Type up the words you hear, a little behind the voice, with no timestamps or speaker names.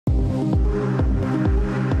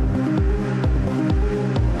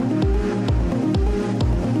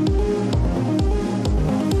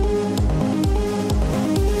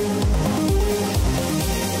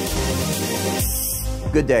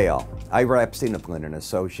Good day, all. Ira Epstein of Linn &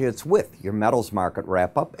 Associates with your metals market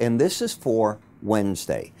wrap-up, and this is for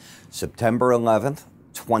Wednesday, September 11th,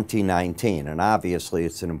 2019. And obviously,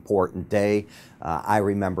 it's an important day. I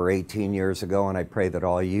remember 18 years ago, and I pray that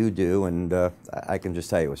all you do, and I can just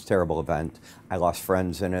tell you it was a terrible event. I lost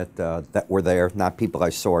friends in it that were there, not people I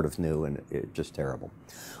sort of knew, and it's just terrible.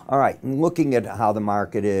 All right, looking at how the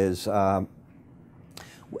market is,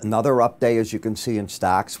 another update, as you can see in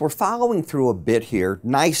stocks. We're following through a bit here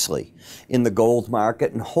nicely in the gold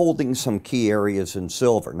market and holding some key areas in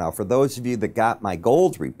silver. Now, for those of you that got my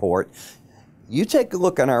gold report, you take a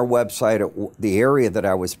look on our website at the area that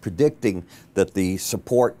I was predicting that the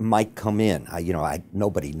support might come in.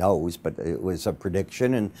 Nobody knows, but it was a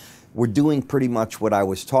prediction, and we're doing pretty much what I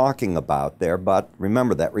was talking about there. But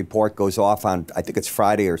remember, that report goes off on, I think it's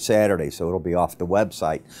Friday or Saturday, so it'll be off the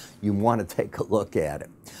website. You want to take a look at it.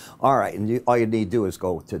 All right, and all you need to do is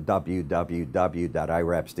go to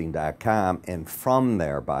www.iraepstein.com, and from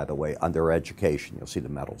there, by the way, under education, you'll see the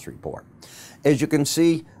metals report. As you can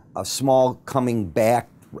see, a small coming back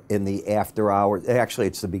in the after hours. Actually,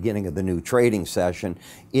 it's the beginning of the new trading session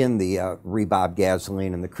in the rebar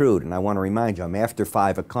gasoline and the crude. And I want to remind you, I'm after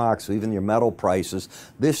 5 o'clock, so even your metal prices,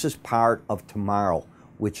 this is part of tomorrow,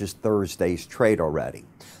 which is Thursday's trade already.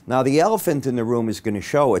 Now, the elephant in the room is going to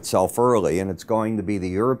show itself early, and it's going to be the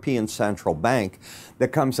European Central Bank that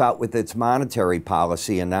comes out with its monetary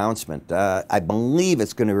policy announcement. I believe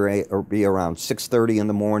it's going to be around 6:30 in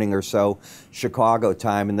the morning or so, Chicago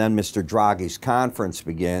time, and then Mr. Draghi's conference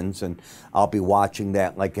begins, and I'll be watching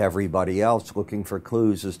that like everybody else, looking for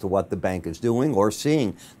clues as to what the bank is doing or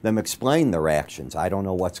seeing them explain their actions. I don't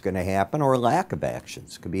know what's going to happen, or lack of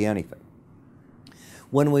actions. Could be anything.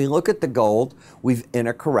 When we look at the gold, we're in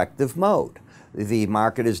a corrective mode. The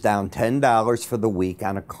market is down $10 for the week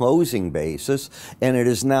on a closing basis, and it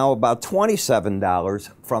is now about $27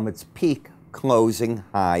 from its peak closing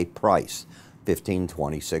high price,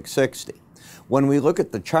 $1526.60. When we look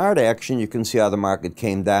at the chart action, you can see how the market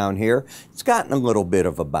came down here. It's gotten a little bit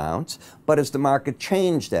of a bounce, but has the market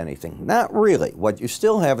changed anything? Not really. What you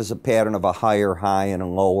still have is a pattern of a higher high and a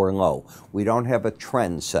lower low. We don't have a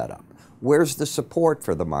trend set up. Where's the support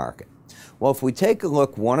for the market? Well, if we take a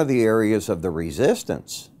look, one of the areas of the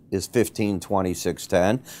resistance is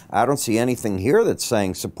 1526.10. I don't see anything here that's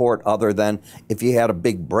saying support other than if you had a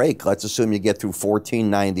big break. Let's assume you get through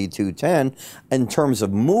 1492.10. In terms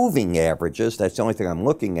of moving averages, that's the only thing I'm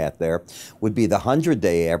looking at there, would be the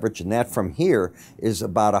 100-day average, and that from here is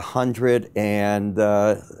about roughly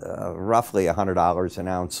 $100 an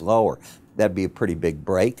ounce lower. That'd be a pretty big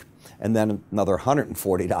break. And then another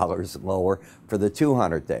 $140 lower for the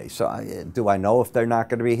 200 days. So do I know if they're not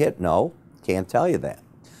going to be hit? No, can't tell you that.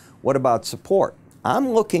 What about support? I'm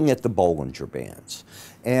looking at the Bollinger Bands,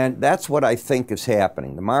 and that's what I think is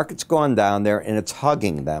happening. The market's gone down there, and it's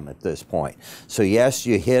hugging them at this point. So yes,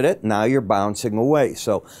 you hit it, now you're bouncing away.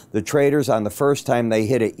 So the traders, on the first time they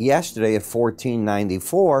hit it yesterday at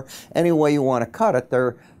 1494, any way you want to cut it,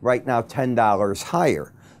 they're right now $10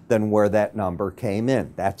 higher than where that number came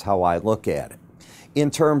in. That's how I look at it.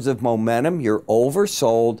 In terms of momentum, you're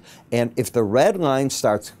oversold, and if the red line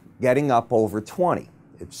starts getting up over 20,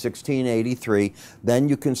 it's 1683, then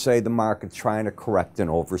you can say the market's trying to correct an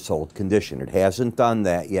oversold condition. It hasn't done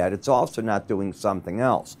that yet. It's also not doing something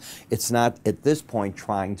else. It's not, at this point,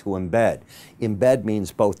 trying to embed. Embed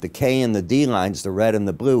means both the K and the D lines, the red and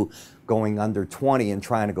the blue, going under 20 and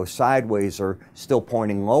trying to go sideways, or still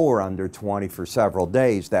pointing lower under 20 for several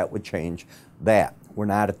days. That would change that. We're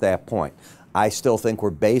not at that point. I still think we're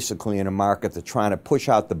basically in a market that's trying to push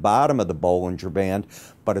out the bottom of the Bollinger Band,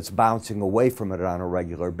 but it's bouncing away from it on a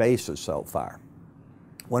regular basis so far.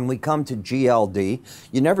 When we come to GLD,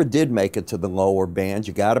 you never did make it to the lower band.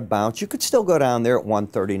 You got to bounce. You could still go down there at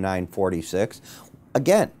 139.46.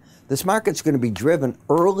 Again, this market's going to be driven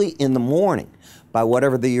early in the morning by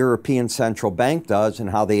whatever the European Central Bank does and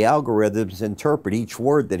how the algorithms interpret each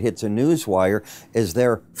word that hits a newswire as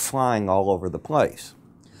they're flying all over the place.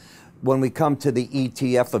 When we come to the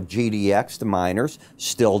ETF of GDX, the miners,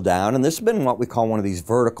 still down, and this has been what we call one of these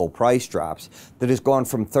vertical price drops that has gone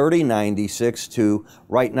from 30.96 to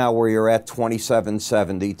right now where you're at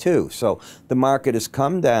 27.72. So the market has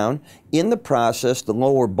come down. In the process, the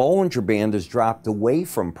lower Bollinger Band has dropped away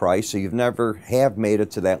from price, so you've never have made it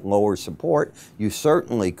to that lower support. You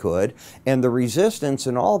certainly could. And the resistance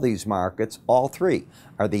in all these markets, all three,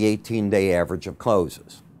 are the 18-day average of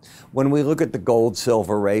closes. When we look at the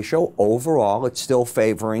gold-silver ratio, overall, it's still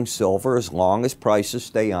favoring silver as long as prices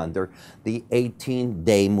stay under the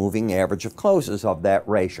 18-day moving average of closes of that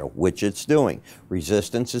ratio, which it's doing.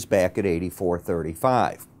 Resistance is back at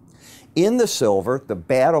 84.35. In the silver, the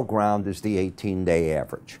battleground is the 18-day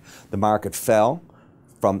average. The market fell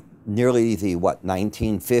from nearly the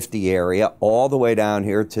 1950 area all the way down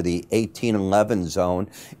here to the 1811 zone.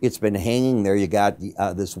 It's been hanging there. You got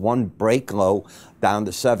this one break low down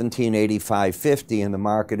to 1785.50, and the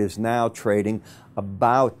market is now trading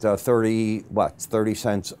about 30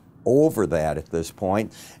 cents over that at this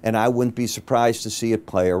point, and I wouldn't be surprised to see it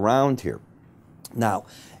play around here. Now,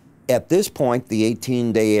 at this point, the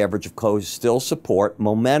 18-day average of close is still support.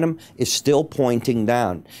 Momentum is still pointing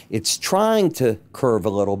down. It's trying to curve a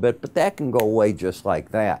little bit, but that can go away just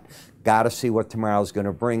like that. Got to see what tomorrow's going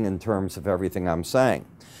to bring in terms of everything I'm saying.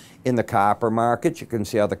 In the copper market, you can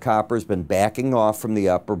see how the copper's been backing off from the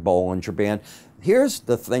upper Bollinger Band. Here's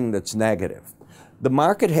the thing that's negative. The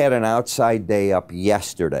market had an outside day up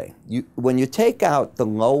yesterday. When you take out the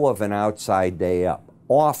low of an outside day up,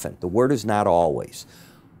 often, the word is not always,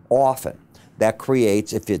 often, that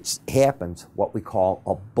creates, if it happens, what we call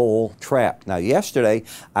a bull trap. Now, yesterday,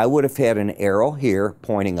 I would have had an arrow here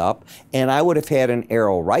pointing up, and I would have had an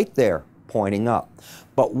arrow right there pointing up.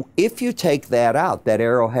 But if you take that out, that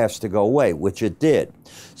arrow has to go away, which it did.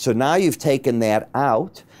 So now you've taken that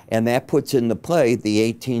out, and that puts into play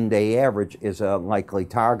the 18-day average is a likely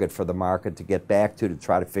target for the market to get back to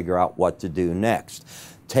try to figure out what to do next.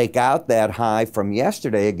 Take out that high from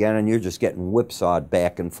yesterday again, and you're just getting whipsawed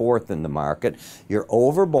back and forth in the market. You're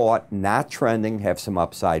overbought, not trending, have some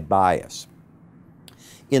upside bias.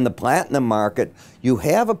 In the platinum market, you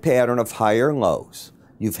have a pattern of higher lows.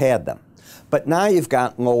 You've had them. But now you've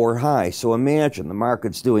got lower highs. So imagine the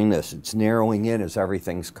market's doing this. It's narrowing in as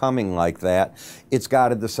everything's coming like that. It's got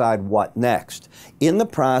to decide what next. In the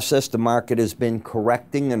process, the market has been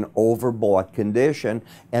correcting an overbought condition,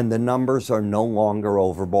 and the numbers are no longer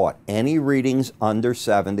overbought. Any readings under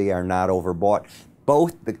 70 are not overbought.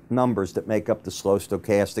 Both the numbers that make up the slow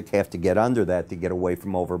stochastic have to get under that to get away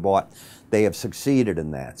from overbought. They have succeeded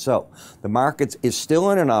in that. So the market is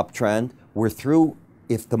still in an uptrend. We're through,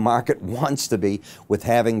 if the market wants to be, with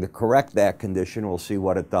having to correct that condition. We'll see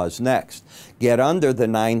what it does next. Get under the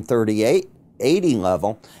 938.80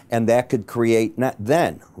 level, and that could create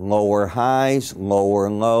then lower highs, lower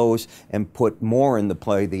lows, and put more into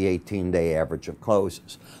play the 18-day average of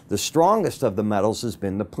closes. The strongest of the metals has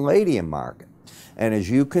been the palladium market. And as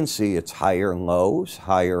you can see, it's higher lows,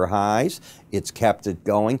 higher highs. It's kept it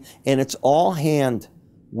going, and it's all hand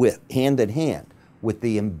in hand with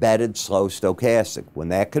the embedded slow stochastic. When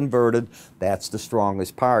that converted, that's the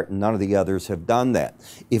strongest part, and none of the others have done that.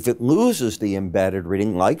 If it loses the embedded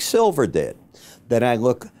reading, like silver did, then I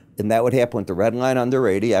look, and that would happen with the red line under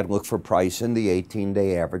 80, I'd look for price in the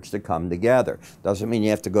 18-day average to come together. Doesn't mean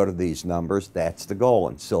you have to go to these numbers. That's the goal,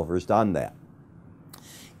 and silver's done that.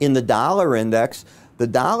 In the dollar index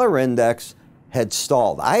had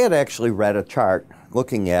stalled. I had actually read a chart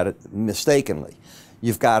looking at it mistakenly.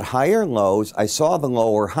 You've got higher lows. I saw the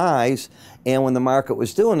lower highs, and when the market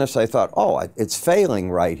was doing this, I thought, oh, it's failing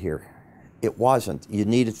right here. It wasn't. You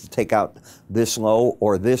needed to take out this low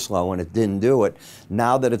or this low, and it didn't do it.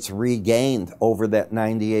 Now that it's regained over that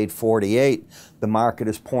 98.48, the market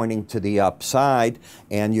is pointing to the upside,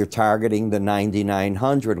 and you're targeting the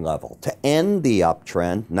 9900 level. To end the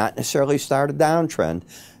uptrend, not necessarily start a downtrend,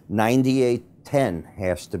 98.10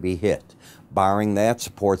 has to be hit. Barring that,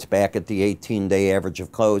 support's back at the 18-day average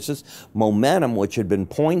of closes. Momentum, which had been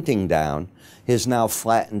pointing down, has now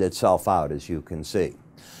flattened itself out, as you can see.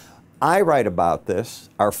 I write about this,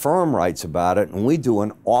 our firm writes about it, and we do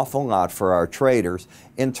an awful lot for our traders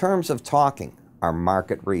in terms of talking our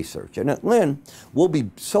market research. And at Linn, we'll be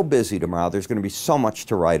so busy tomorrow, there's going to be so much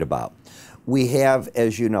to write about. We have,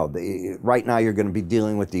 as you know, right now you're going to be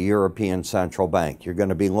dealing with the European Central Bank. You're going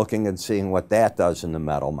to be looking and seeing what that does in the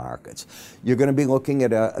metal markets. You're going to be looking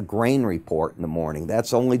at a grain report in the morning.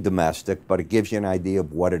 That's only domestic, but it gives you an idea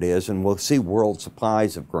of what it is, and we'll see world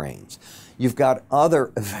supplies of grains. You've got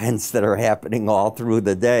other events that are happening all through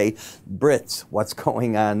the day. Brits, what's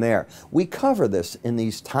going on there? We cover this in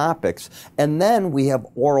these topics, and then we have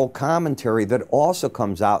oral commentary that also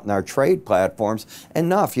comes out in our trade platforms. And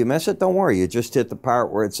now, if you miss it, don't worry. You just hit the part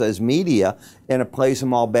where it says media, and it plays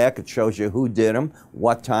them all back. It shows you who did them,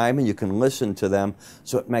 what time, and you can listen to them,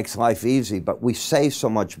 so it makes life easy. But we say so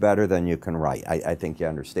much better than you can write. I think you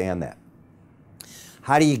understand that.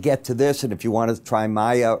 How do you get to this? And if you want to try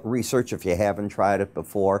my research, if you haven't tried it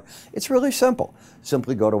before, it's really simple.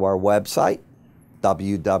 Simply go to our website,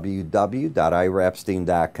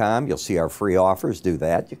 www.iraepstein.com. You'll see our free offers. Do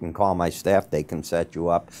that. You can call my staff. They can set you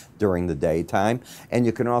up during the daytime. And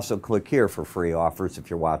you can also click here for free offers if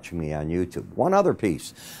you're watching me on YouTube. One other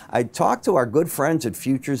piece. I talked to our good friends at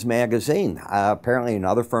Futures Magazine. Apparently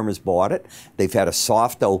another firm has bought it. They've had a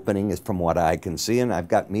soft opening from what I can see, and I've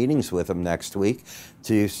got meetings with them next week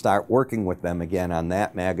to start working with them again on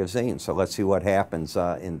that magazine. So let's see what happens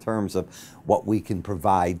in terms of what we can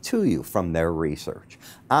provide to you from their research.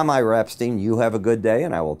 I'm Ira Epstein. You have a good day,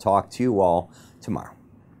 and I will talk to you all tomorrow.